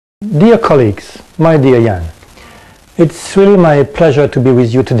Dear colleagues, my dear Jan, it's really my pleasure to be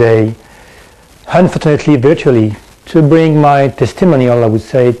with you today, unfortunately virtually, to bring my testimonial, I would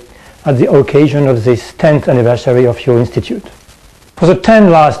say, at the occasion of this 10th anniversary of your institute. For the 10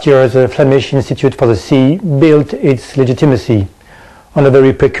 last years, the Flanders Marine Institute for the Sea built its legitimacy on a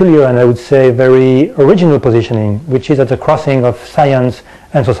very peculiar and I would say very original positioning, which is at the crossing of science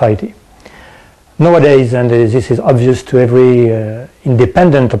and society. Nowadays, and this is obvious to every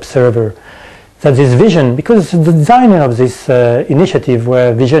independent observer, that this vision, because the designer of this initiative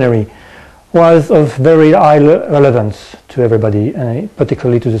were visionary, was of very high relevance to everybody,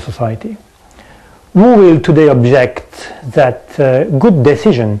 particularly to the society. Who will today object that good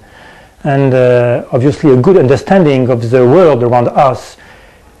decision and obviously a good understanding of the world around us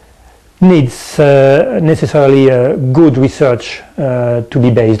needs necessarily good research to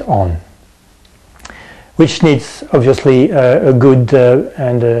be based on, which needs obviously a good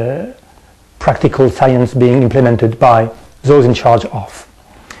and practical science being implemented by those in charge of.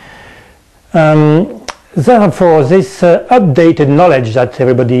 Therefore, this updated knowledge that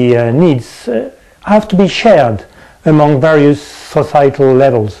everybody needs have to be shared among various societal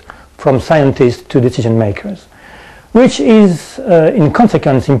levels, from scientists to decision makers, which is in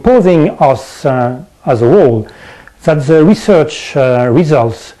consequence imposing us as a whole that the research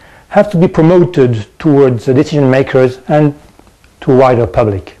results have to be promoted towards the decision makers and to wider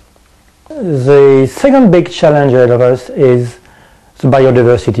public. The second big challenge ahead of us is the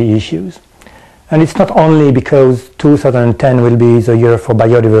biodiversity issues. And it's not only because 2010 will be the year for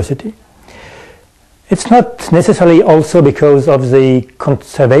biodiversity. It's not necessarily also because of the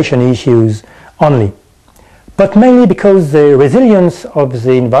conservation issues only, but mainly because the resilience of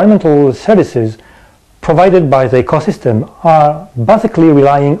the environmental services provided by the ecosystem are basically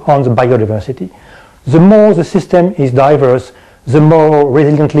relying on the biodiversity. The more the system is diverse, the more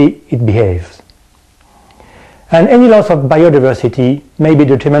resiliently it behaves. And any loss of biodiversity may be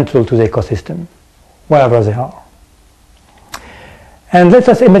detrimental to the ecosystem, wherever they are. And let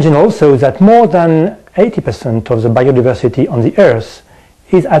us imagine also that more than 80% of the biodiversity on the Earth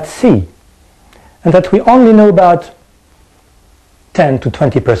is at sea, and that we only know about 10 to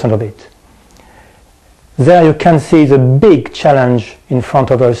 20% of it. There you can see the big challenge in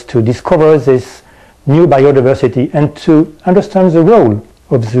front of us to discover this new biodiversity and to understand the role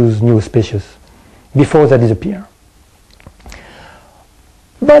of those new species before they disappear.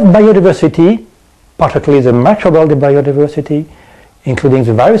 But biodiversity, particularly the microbial biodiversity, including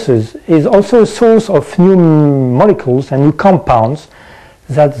the viruses, is also a source of new molecules and new compounds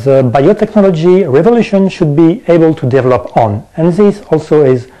that the biotechnology revolution should be able to develop on. And this also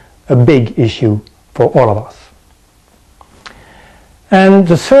is a big issue for all of us. And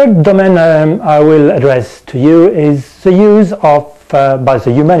the third domain I will address to you is the use of, by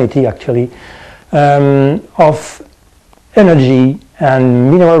the humanity actually, of energy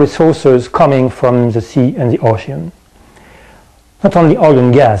and mineral resources coming from the sea and the ocean. Not only oil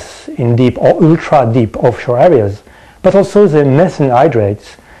and gas in deep or ultra deep offshore areas, but also the methane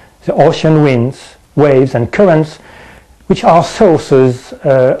hydrates, the ocean winds, waves and currents, which are sources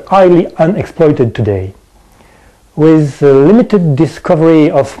highly unexploited today. With the limited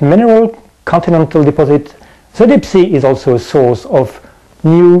discovery of mineral continental deposits, the deep sea is also a source of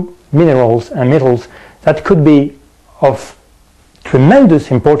new minerals and metals that could be of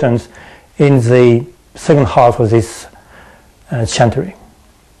tremendous importance in the second half of this century.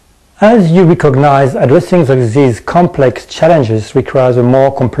 As you recognize, addressing these complex challenges requires a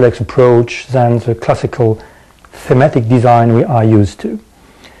more complex approach than the classical thematic design we are used to.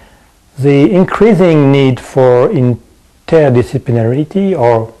 The increasing need for interdisciplinarity,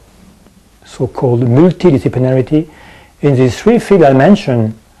 or so-called multidisciplinarity, in these three fields I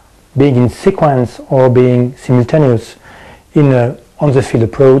mentioned, being in sequence or being simultaneous in an on-the-field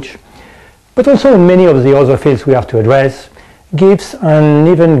approach, but also in many of the other fields we have to address, gives an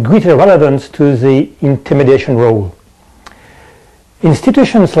even greater relevance to the intermediation role.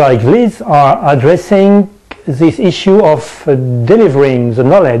 Institutions like VLIZ are addressing this issue of delivering the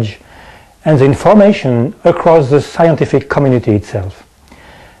knowledge and the information across the scientific community itself.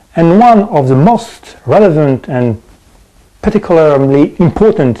 And one of the most relevant and particularly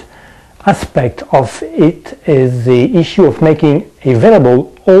important aspect of it is the issue of making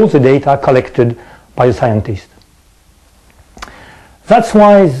available all the data collected by the scientist. That's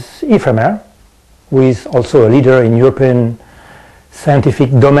why IFREMER, who is also a leader in European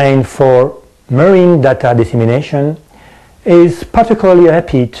scientific domain for marine data dissemination, is particularly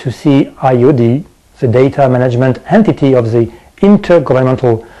happy to see IOD, the data management entity of the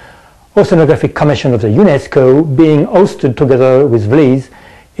Intergovernmental Oceanographic Commission of the UNESCO, being hosted together with VLIZ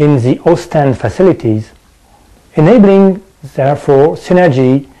in the Ostend facilities, enabling therefore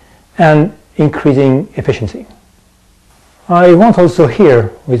synergy and increasing efficiency. I want also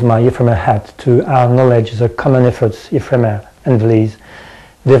here, with my IFREMER hat, to acknowledge the common efforts IFREMER and VLIZ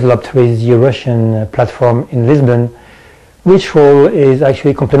developed with the Russian platform in Lisbon, which role is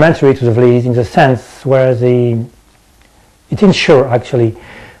actually complementary to the VLIZ in the sense where it ensures actually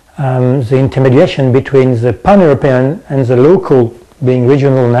the intermediation between the pan-European and the local, being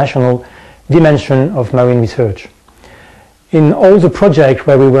regional, national, dimension of marine research. In all the projects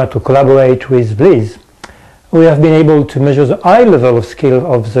where we were to collaborate with VLIZ, we have been able to measure the high level of skill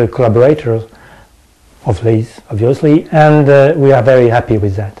of the collaborators of VLIZ, obviously, and we are very happy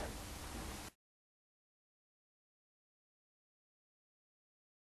with that.